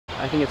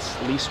I think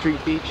it's Lee Street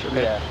Beach.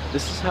 Okay. Yeah.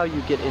 This is how you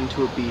get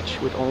into a beach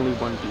with only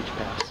one beach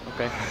pass.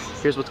 Okay.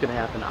 Here's what's gonna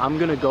happen. I'm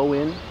gonna go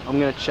in. I'm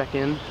gonna check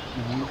in.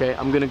 Okay.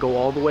 I'm gonna go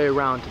all the way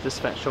around to this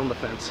fence. Show them the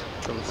fence.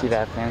 See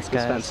that fence,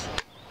 guys? This fence.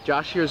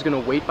 Josh here is gonna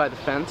wait by the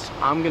fence.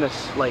 I'm gonna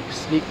like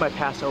sneak my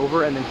pass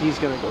over, and then he's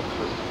gonna go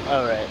through.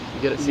 All right.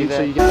 You get it? See that?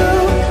 So you get it.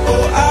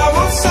 Oh, I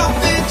want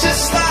something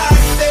just like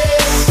this.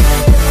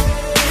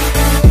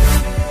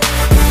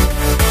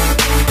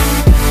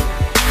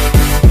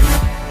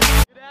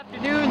 Good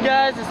afternoon,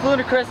 guys. It's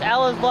Ludicrous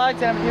Aloes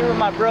Vlogs, and I'm here with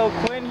my bro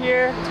Quinn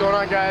here. What's going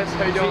on, guys?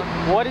 How you doing?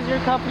 What is your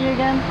company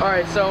again? All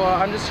right, so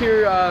I'm just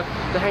here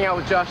to hang out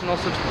with Josh and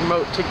also to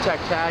promote Tic Tac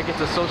Tag.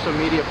 It's a social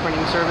media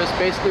printing service.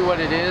 Basically what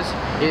it is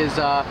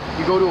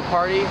you go to a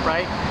party,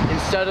 right?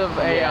 Instead of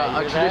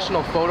a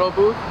traditional photo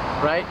booth,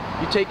 right?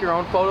 You take your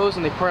own photos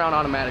and they print out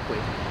automatically.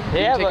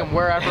 Yeah, you take them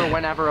wherever,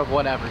 whenever, of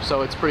whatever.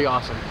 So it's pretty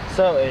awesome.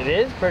 So it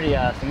is pretty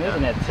awesome,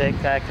 isn't it? Tic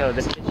Tac Toe,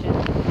 the kitchen.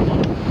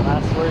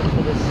 Last word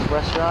for this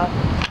restaurant?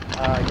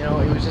 You know,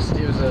 it was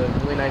a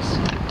really nice.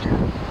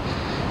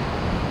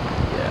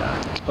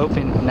 Yeah.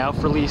 Open now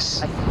for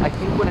lease. I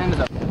think what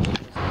ended up.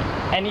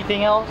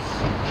 Anything else?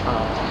 No.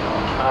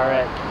 All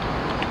right.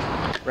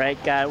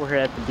 Right, guy, we're here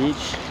at the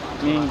beach.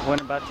 Me and Gwen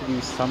about to do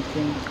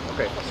something.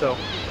 Okay, so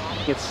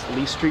it's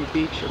Lee Street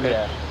Beach. Okay.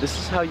 Yeah. This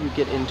is how you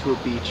get into a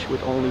beach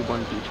with only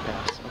one beach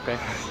pass. Okay.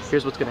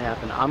 Here's what's gonna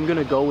happen. I'm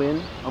gonna go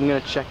in. I'm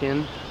gonna check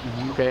in.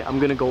 Okay. I'm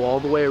gonna go all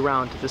the way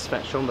around to this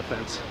fence. Show them the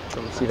fence.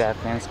 See that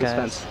fence, guys?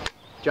 This fence.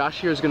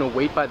 Josh here is gonna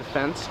wait by the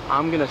fence.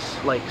 I'm gonna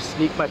like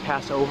sneak my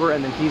pass over,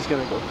 and then he's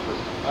gonna go through.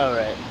 All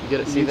right. You get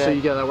it? See that? So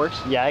you get how that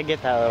works? Yeah, I get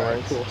how that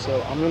works. Cool.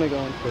 So I'm gonna go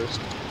in first.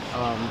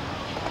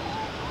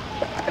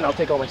 And I'll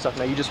take all my stuff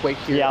now. You just wait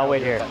here. Yeah, I'll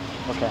wait here.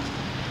 Okay.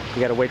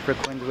 We gotta wait for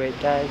Quinn to wait,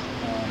 guys.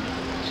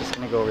 Just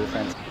gonna go over the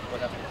fence.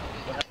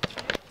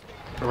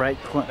 Right,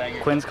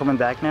 Quinn's coming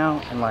back now,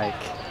 and like,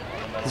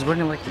 he's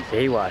running like the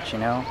Baywatch, you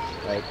know?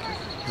 Like,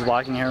 he's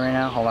walking here right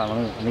now. Hold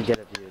on, let me get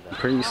a view of that.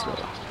 Pretty slow.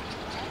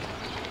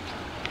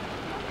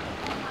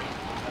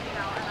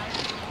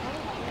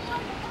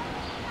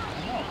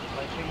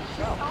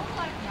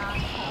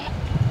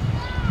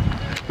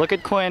 Look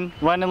at Quinn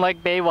running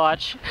like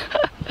Baywatch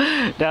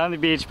down the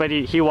beach, but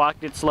he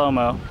walked it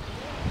slow-mo.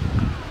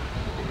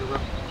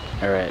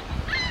 Alright.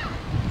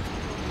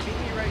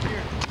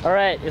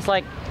 Alright, it's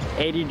like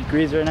 80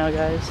 degrees right now,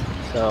 guys.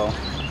 So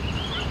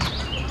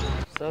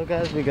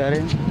guys, we got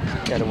in.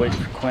 Gotta wait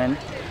for Quinn.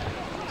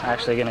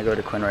 Actually gonna go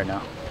to Quinn right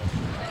now.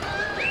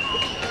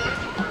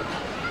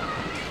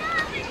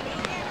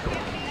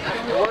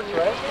 It worked,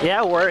 right?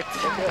 Yeah, it worked.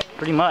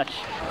 Pretty much.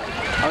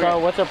 Okay. So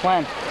what's our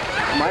plan?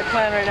 My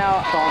plan right now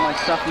is all my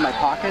stuff in my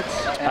pockets.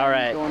 And all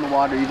right. Go in the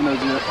water, even though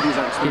these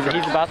aren't expensive.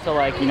 He's about to,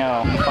 like, you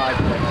know,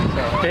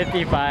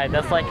 55.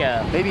 That's like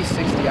a maybe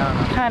 60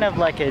 on. Kind of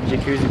like a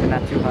jacuzzi, but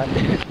not too hot.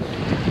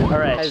 All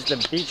right. As the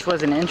beach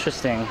wasn't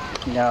interesting,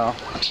 you know.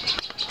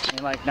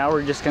 And like now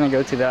we're just gonna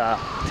go to the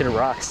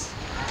rocks.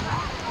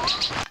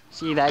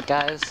 See that,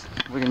 guys?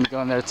 We're gonna be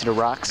going there to the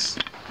rocks.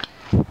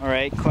 All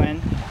right,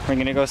 Quinn. We're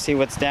gonna go see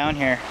what's down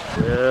here.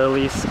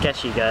 Really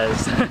sketchy,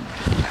 guys.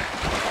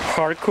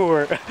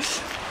 Hardcore.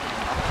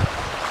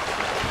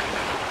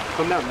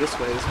 Come down this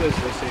way. This way is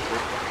way safer.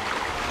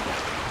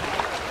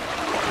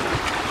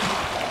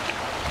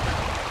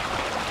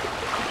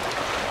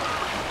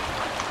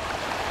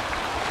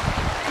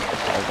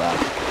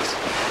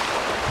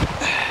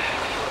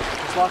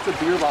 There's lots of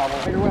beer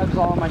bottles. Spider webs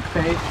all on my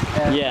face.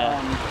 And,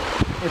 Yeah.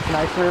 It's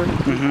nicer. So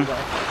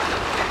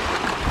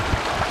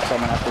I'm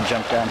gonna have to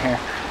jump down here.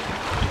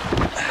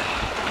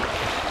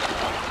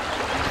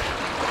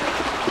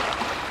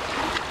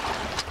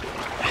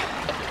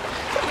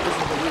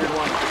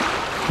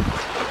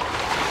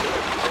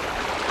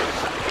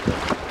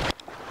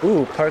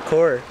 Ooh,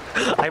 parkour.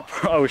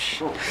 Oh,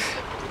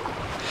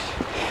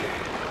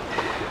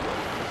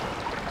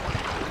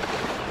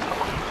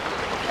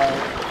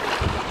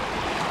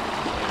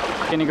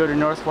 Gonna go to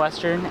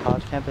Northwestern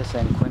College campus,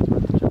 and Quinn's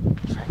about to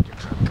jump tractor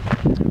truck.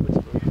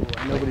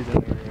 Nobody's in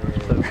there.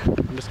 So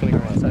I'm just gonna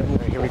go outside.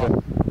 Right, here we go.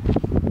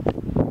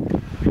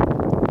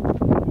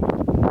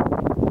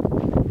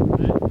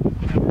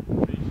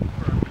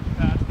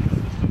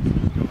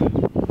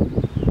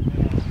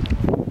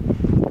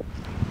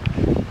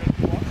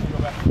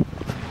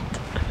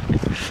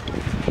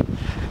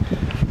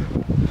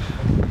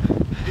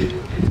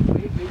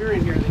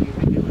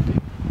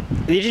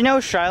 Did you know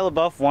Shia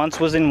LaBeouf once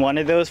was in one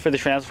of those for the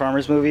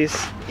Transformers movies?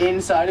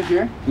 Inside of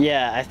here?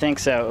 Yeah, I think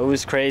so. It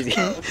was crazy.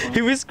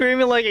 He was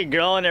screaming like a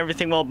girl and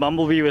everything while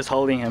Bumblebee was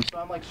holding him. So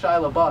I'm like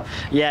Shia LaBeouf.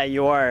 Yeah,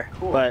 you are.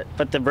 Cool. But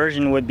the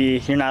version would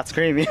be you're not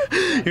screaming.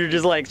 You're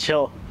just like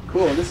chill.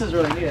 Cool. This is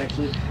really neat,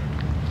 actually.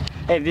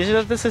 Hey, did you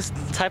know this is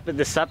type of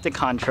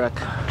Decepticon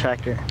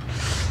tractor?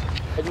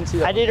 I didn't see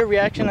that. I did a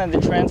reaction on the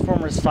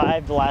Transformers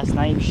 5 last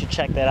night. You should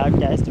check that out,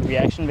 guys. The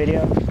reaction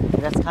video.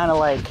 That's kind of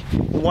like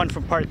the one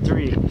from part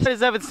 3. What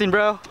is Evanston,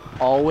 bro?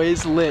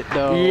 Always lit,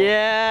 though.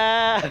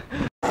 Yeah.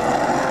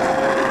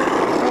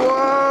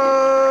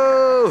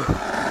 Whoa!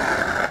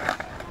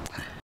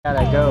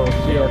 Gotta go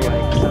feel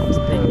like something's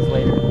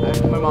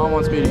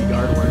community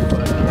guard work,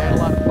 but I had a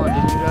lot of fun,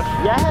 didn't you,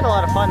 Josh? Yeah, I had a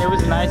lot of fun. It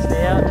was a nice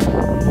day out.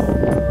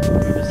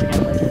 Do this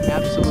again later.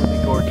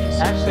 Absolutely gorgeous.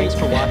 Actually, Thanks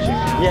for watching.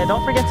 Yeah,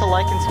 don't forget to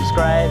like and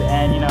subscribe,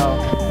 and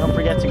don't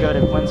forget to go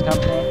to Quinn's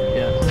company.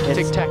 Yeah.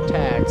 Tic Tac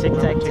Tag. Tic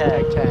Tac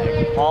Tag.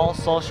 Tag. All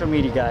social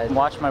media, guys.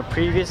 Watch my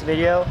previous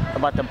video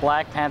about the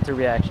Black Panther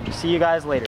reaction. See you guys later.